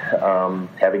that.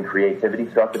 Having creativity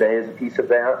throughout the day is a piece of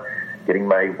that. Getting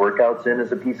my workouts in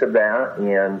is a piece of that.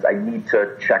 And I need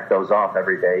to check those off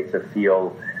every day to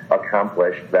feel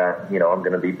accomplished that, you know, I'm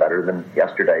going to be better than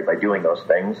yesterday by doing those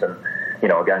things. And, you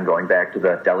know, again, going back to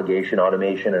the delegation,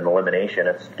 automation, and elimination,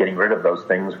 it's getting rid of those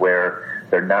things where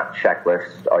they're not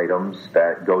checklist items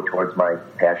that go towards my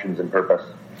passions and purpose.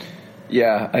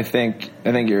 Yeah, I think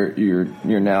you're nailing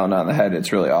it on the head.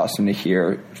 It's really awesome to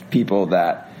hear people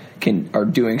that are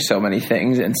doing so many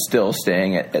things and still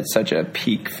staying at such a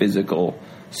peak physical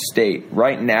state.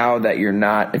 Right now that you're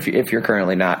not, if you're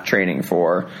currently not training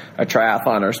for a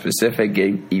triathlon or specific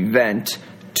event,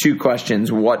 2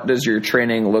 questions. What does your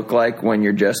training look like when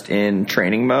you're just in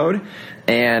training mode?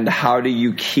 And how do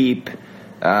you keep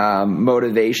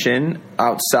motivation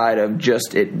outside of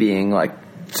just it being like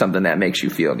something that makes you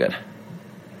feel good?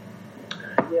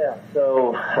 Yeah,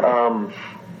 so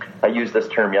I used this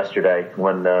term yesterday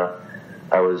when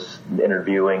I was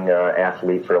interviewing an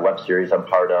athlete for a web series I'm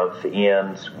part of,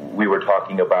 and we were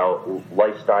talking about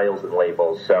lifestyles and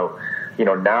labels. So, you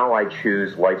know, now I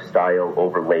choose lifestyle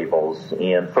over labels,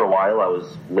 and for a while I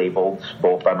was labeled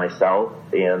both by myself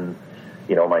and,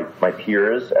 you know, my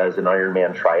peers as an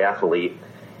Ironman triathlete.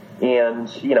 And,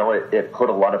 you know, it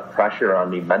put a lot of pressure on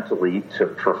me mentally to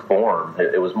perform.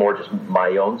 It was more just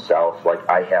my own self. Like,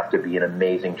 I have to be an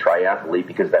amazing triathlete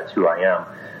because that's who I am.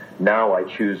 Now I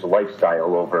choose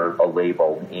lifestyle over a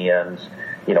label. And,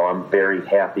 you know, I'm very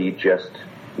happy just,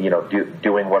 you know,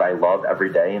 doing what I love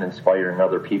every day and inspiring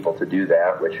other people to do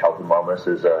that, which health and wellness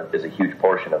is a huge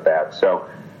portion of that. So,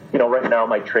 you know, right now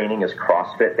my training is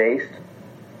CrossFit based.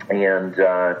 And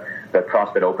the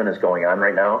CrossFit Open is going on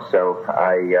right now, so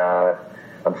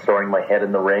I'm throwing my head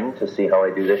in the ring to see how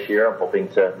I do this year. I'm hoping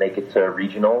to make it to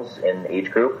regionals in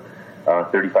age group,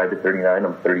 35 to 39.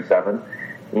 I'm 37.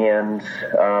 And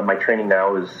my training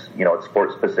now is, you know, it's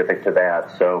sport specific to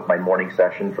that. So my morning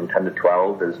session from 10 to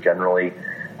 12 is generally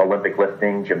Olympic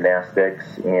lifting, gymnastics,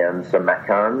 and some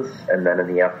Metcons. And then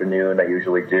in the afternoon, I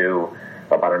usually do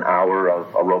about an hour of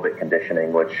aerobic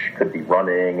conditioning, which could be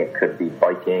running, it could be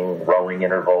biking, rowing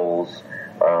intervals,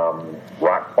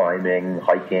 rock climbing,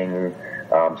 hiking,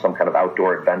 some kind of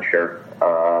outdoor adventure.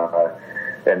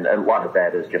 And a lot of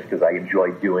that is just because I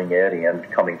enjoy doing it, and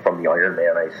coming from the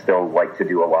Ironman, I still like to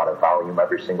do a lot of volume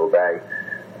every single day.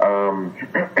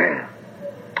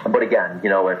 But again, you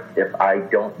know, if I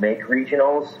don't make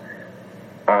regionals,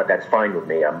 that's fine with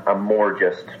me. I'm more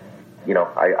just, you know,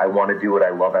 I want to do what I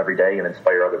love every day and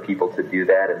inspire other people to do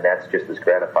that, and that's just as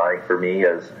gratifying for me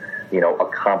as, you know,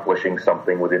 accomplishing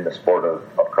something within the sport of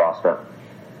CrossFit.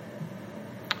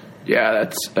 Yeah,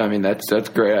 that's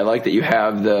great. I like that you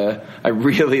have I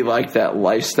really like that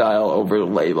lifestyle over the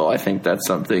label. I think that's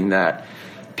something that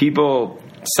people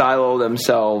silo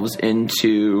themselves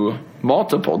into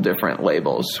multiple different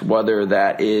labels, whether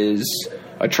that is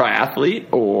a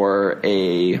triathlete or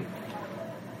a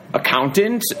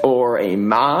accountant or a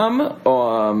mom,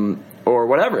 or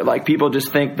whatever. Like, people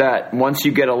just think that once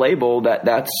you get a label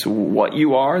that's what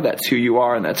you are, that's who you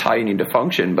are, and that's how you need to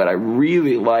function. But I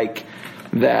really like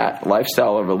that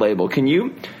lifestyle over label. Can you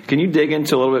dig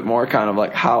into a little bit more kind of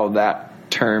like how that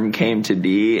term came to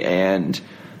be, and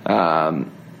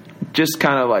just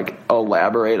kind of like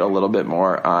elaborate a little bit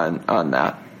more on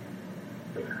that?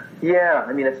 Yeah,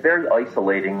 I mean, it's very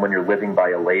isolating when you're living by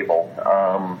a label.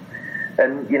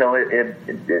 And, you know, it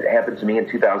happened to me in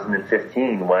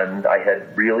 2015 when I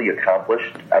had really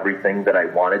accomplished everything that I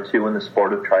wanted to in the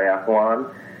sport of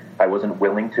triathlon. I wasn't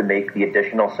willing to make the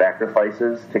additional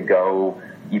sacrifices to go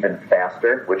even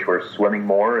faster, which were swimming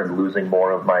more and losing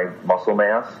more of my muscle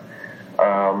mass.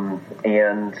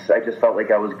 And I just felt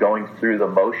like I was going through the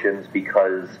motions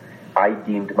because I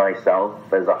deemed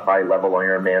myself as a high-level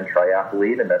Ironman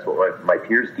triathlete, and that's what my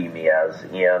peers deem me as.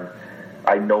 And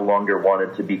I no longer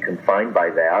wanted to be confined by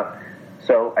that.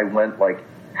 So I went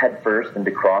headfirst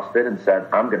into CrossFit and said,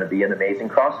 I'm going to be an amazing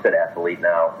CrossFit athlete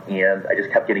now. And I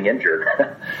just kept getting injured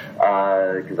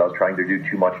because I was trying to do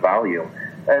too much volume.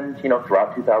 And, you know,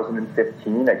 throughout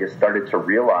 2015, I just started to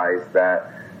realize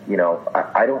that, you know,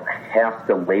 I don't have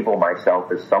to label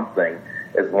myself as something.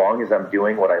 As long as I'm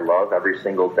doing what I love every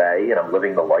single day and I'm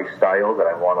living the lifestyle that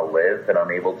I want to live and I'm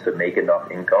able to make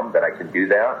enough income that I can do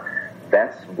that,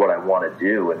 that's what I want to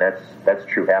do, and that's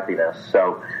true happiness.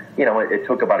 So, you know, it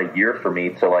took about a year for me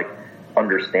to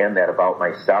understand that about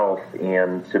myself,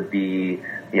 and to be,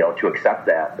 to accept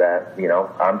that,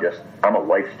 I'm a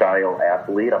lifestyle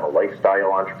athlete, I'm a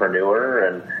lifestyle entrepreneur,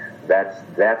 and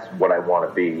that's what I want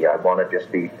to be. I want to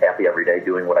just be happy every day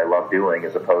doing what I love doing,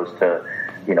 as opposed to,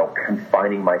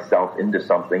 confining myself into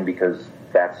something, because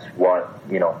that's what,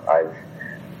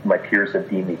 my peers have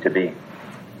deemed me to be.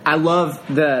 I love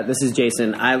this is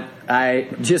Jason. I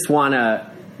just want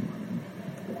to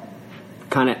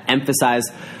kind of emphasize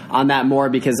on that more,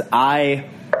 because I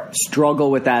struggle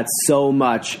with that so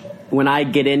much. When I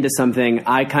get into something,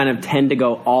 I kind of tend to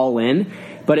go all in,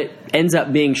 but it ends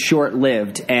up being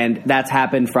short-lived, and that's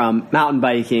happened from mountain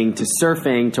biking to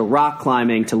surfing to rock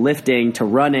climbing to lifting to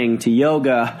running to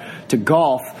yoga to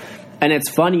golf. And it's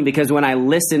funny because when I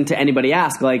listen to anybody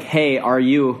ask, like, hey,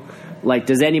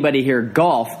 does anybody here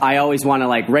golf? I always want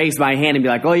to raise my hand and be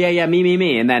like, oh yeah,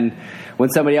 me. And then when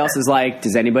somebody else is like,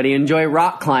 does anybody enjoy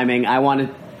rock climbing? I want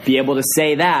to be able to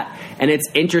say that. And it's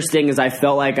interesting, as I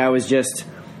felt like I was just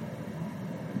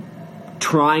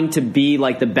trying to be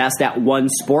the best at one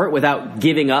sport without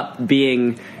giving up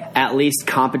being at least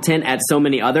competent at so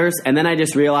many others. And then I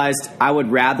just realized I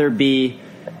would rather be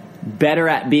better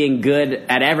at being good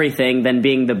at everything than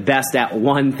being the best at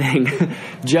one thing,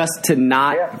 just to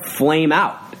not flame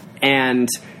out. And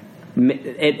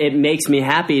it makes me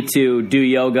happy to do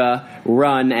yoga,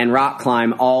 run, and rock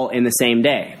climb all in the same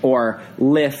day, or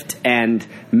lift and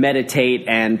meditate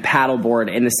and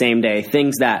paddleboard in the same day,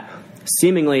 things that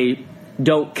seemingly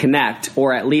don't connect,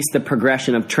 or at least the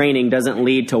progression of training doesn't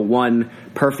lead to one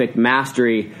perfect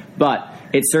mastery, but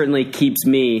it certainly keeps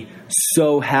me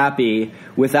so happy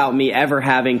without me ever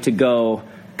having to go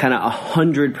kind of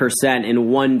 100% in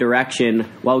one direction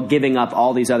while giving up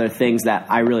all these other things that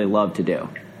I really love to do.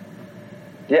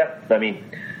 Yeah,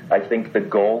 I think the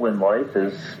goal in life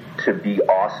is to be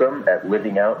awesome at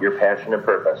living out your passion and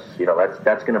purpose.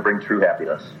 That's going to bring true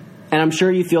happiness. And I'm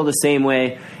sure you feel the same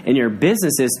way in your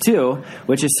businesses too,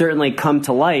 which has certainly come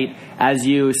to light as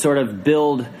you sort of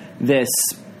build this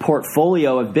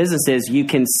portfolio of businesses. You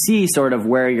can see sort of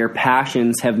where your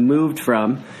passions have moved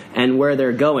from and where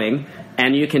they're going.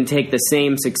 And you can take the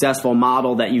same successful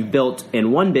model that you've built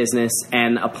in one business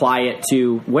and apply it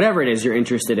to whatever it is you're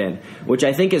interested in, which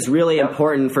I think is really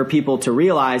important for people to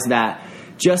realize, that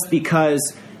just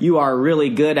because you are really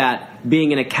good at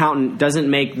being an accountant doesn't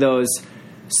make those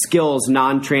skills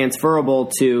non-transferable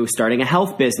to starting a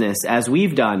health business, as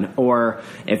we've done. Or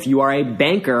if you are a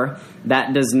banker,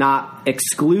 that does not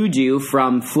exclude you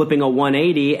from flipping a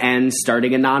 180 and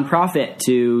starting a nonprofit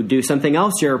to do something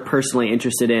else you're personally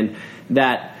interested in.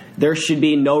 That there should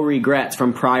be no regrets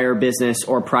from prior business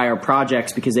or prior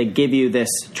projects, because they give you this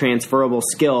transferable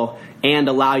skill and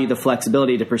allow you the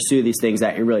flexibility to pursue these things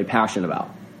that you're really passionate about.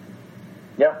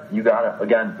 Yeah, you got it.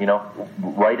 Again,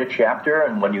 write a chapter,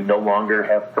 and when you no longer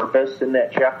have purpose in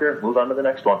that chapter, move on to the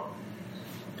next one.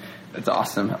 That's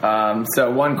awesome. So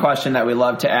one question that we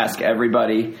love to ask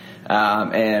everybody,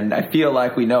 and I feel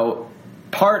like we know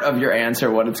part of your answer,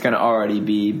 what it's going to already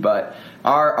be, but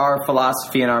our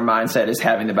philosophy and our mindset is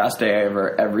having the best day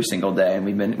ever every single day, and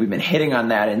we've been hitting on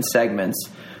that in segments.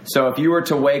 So if you were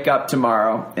to wake up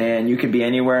tomorrow and you could be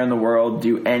anywhere in the world,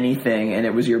 do anything, and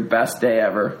it was your best day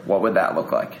ever, what would that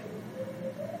look like?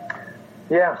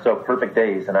 Yeah, so perfect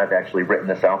days, and I've actually written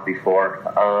this out before.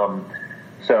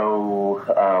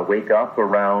 Wake up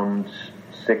around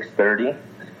 6:30,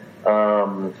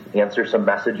 answer some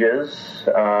messages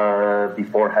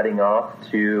before heading off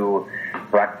to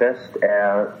breakfast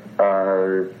at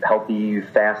a healthy,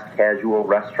 fast, casual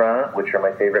restaurant, which are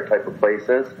my favorite type of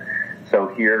places. So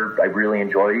here, I really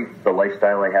enjoy the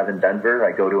lifestyle I have in Denver.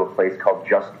 I go to a place called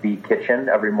Just Be Kitchen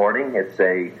every morning. It's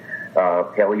a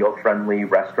paleo-friendly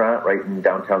restaurant right in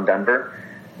downtown Denver,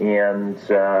 and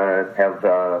have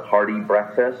a hearty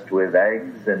breakfast with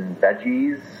eggs and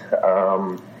veggies,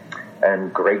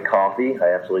 and great coffee.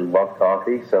 I absolutely love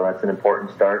coffee, so that's an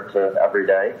important start to every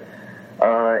day.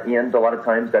 And a lot of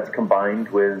times that's combined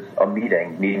with a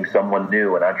meeting someone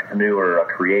new, an entrepreneur, a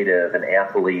creative, an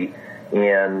athlete,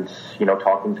 and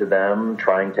talking to them,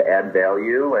 trying to add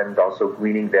value, and also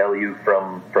gleaning value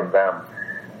from them.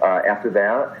 After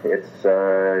that, it's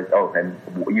and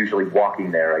usually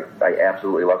walking there. I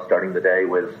absolutely love starting the day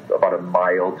with about a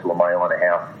mile to a mile and a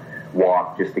half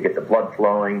walk, just to get the blood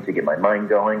flowing, to get my mind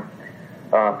going.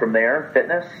 From there,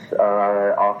 fitness,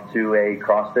 off to a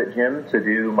CrossFit gym to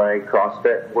do my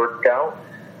CrossFit workout.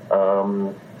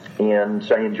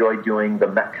 And I enjoy doing the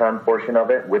Metcon portion of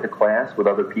it with a class, with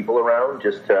other people around,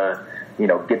 just to,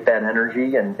 get that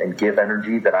energy and give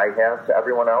energy that I have to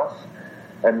everyone else.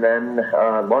 And then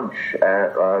lunch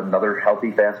at another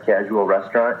healthy, fast casual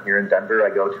restaurant here in Denver. I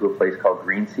go to a place called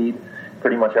Green Seed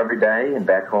pretty much every day. And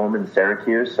back home in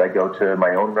Syracuse, I go to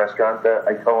my own restaurant that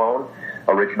I co-own,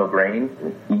 Original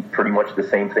Grain, eat pretty much the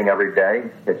same thing every day.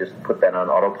 I just put that on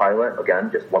autopilot. Again,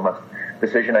 just one less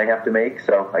decision I have to make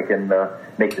so I can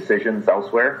make decisions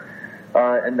elsewhere.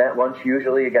 And that lunch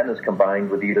usually, again, is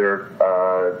combined with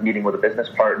either meeting with a business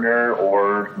partner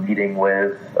or meeting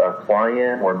with a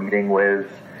client or meeting with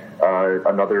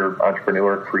another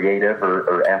entrepreneur, creative,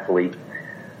 or athlete.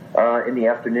 In the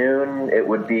afternoon, it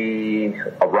would be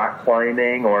a rock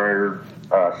climbing or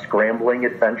scrambling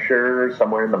adventure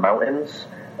somewhere in the mountains.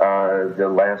 The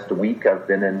last week, I've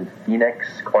been in Phoenix,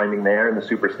 climbing there in the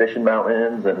Superstition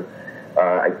Mountains, and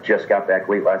I just got back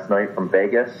late last night from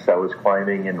Vegas. I was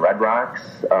climbing in Red Rocks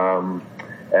and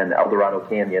El Dorado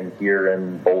Canyon here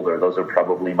in Boulder. Those are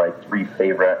probably my three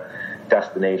favorite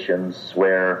destinations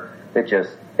where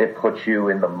it puts you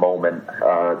in the moment.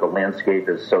 The landscape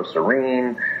is so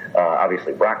serene.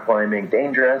 Obviously, rock climbing,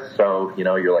 dangerous. So,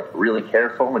 you're like really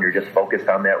careful when you're just focused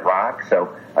on that rock.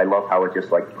 So I love how it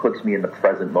just like puts me in the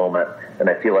present moment. And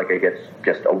I feel like I get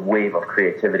just a wave of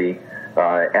creativity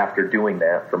after doing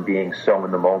that from being so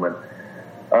in the moment.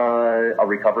 A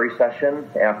recovery session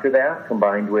after that,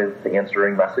 combined with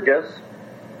answering messages.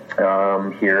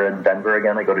 Here in Denver,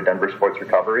 again, I go to Denver Sports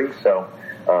Recovery, so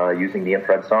using the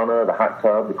infrared sauna, the hot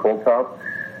tub, the cold tub,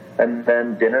 and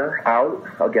then dinner out,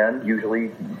 again,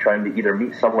 usually trying to either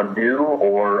meet someone new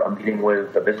or a meeting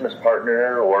with a business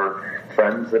partner or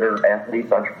friends that are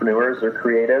athletes, entrepreneurs, or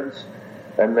creatives.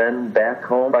 And then back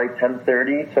home by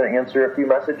 10:30 to answer a few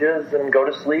messages and go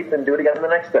to sleep and do it again the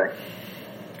next day.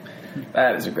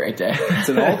 That is a great day. It's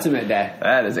an ultimate day.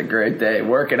 That is a great day.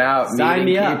 Working out, Sign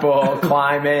meeting people,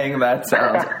 climbing. That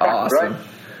sounds awesome. Right.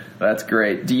 That's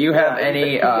great. Do you have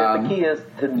any... The key is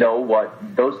to know what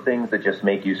those things that just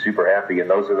make you super happy, and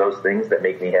those are those things that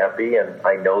make me happy, and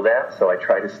I know that, so I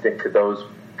try to stick to those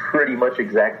pretty much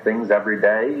exact things every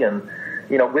day. And,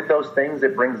 with those things,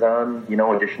 it brings on,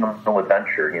 additional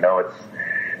adventure.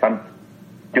 I'm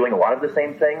doing a lot of the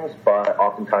same things, but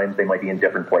oftentimes they might be in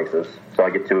different places. So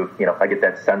I get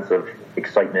that sense of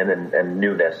excitement and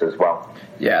newness as well.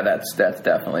 Yeah, that's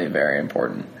definitely very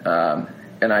important.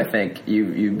 And I think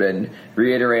you've been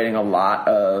reiterating a lot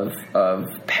of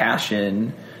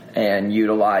passion and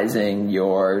utilizing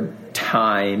your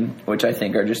time, which I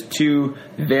think are just two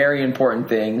very important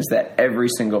things that every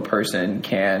single person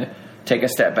can take a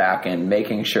step back and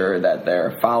making sure that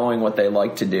they're following what they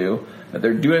like to do, that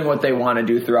they're doing what they want to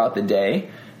do throughout the day,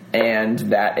 and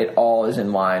that it all is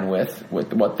in line with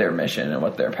what their mission and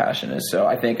what their passion is. So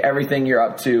I think everything you're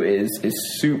up to is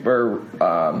super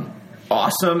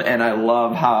awesome, and I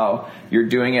love how you're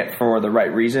doing it for the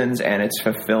right reasons, and it's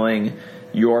fulfilling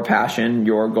your passion,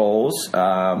 your goals,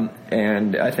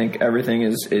 and I think everything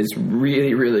is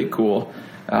really, really cool.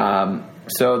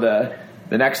 So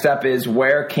the next step is,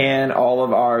 where can all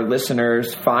of our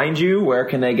listeners find you? Where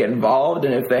can they get involved?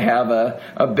 And if they have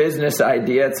a business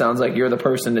idea, it sounds like you're the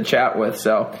person to chat with.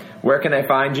 So where can they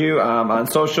find you on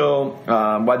social,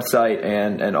 website,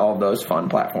 and all of those fun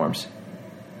platforms?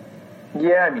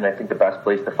 Yeah, I think the best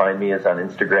place to find me is on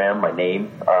Instagram, my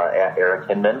name, at Eric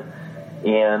Hinman.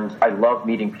 And I love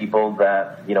meeting people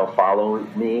that, follow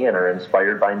me and are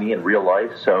inspired by me in real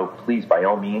life. So please, by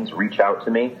all means, reach out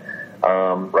to me.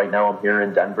 Right now I'm here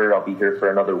in Denver. I'll be here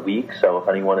for another week. So if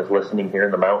anyone is listening here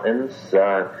in the mountains,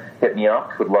 hit me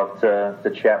up. Would love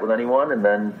to chat with anyone. And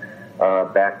then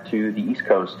back to the East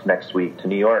Coast next week to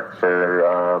New York for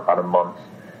about a month.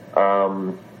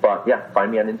 But yeah,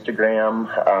 find me on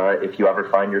Instagram. If you ever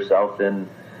find yourself in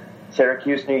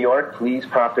Syracuse, New York, please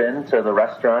pop in to the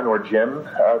restaurant or gym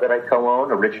that I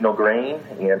co-own, Original Grain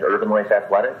and Urban Life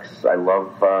Athletics. I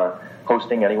love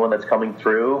hosting anyone that's coming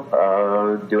through,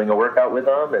 doing a workout with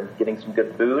them and getting some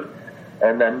good food.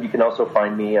 And then you can also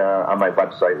find me on my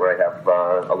website where I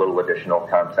have a little additional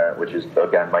content, which is,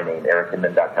 again, my name,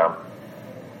 erichinman.com.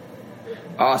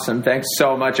 Awesome. Thanks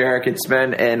so much, Eric. It's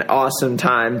been an awesome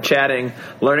time chatting,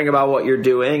 learning about what you're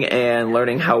doing, and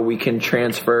learning how we can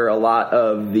transfer a lot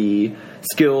of the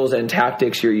skills and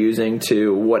tactics you're using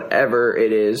to whatever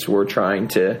it is we're trying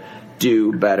to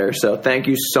do better. So thank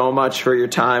you so much for your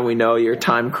time. We know you're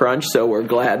time crunch, so we're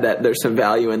glad that there's some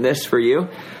value in this for you.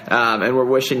 And we're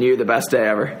wishing you the best day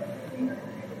ever.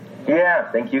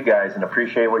 Yeah, thank you guys, and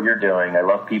appreciate what you're doing. I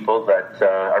love people that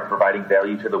are providing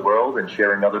value to the world and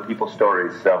sharing other people's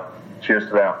stories. So cheers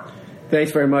to that.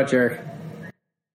 Thanks very much, Eric.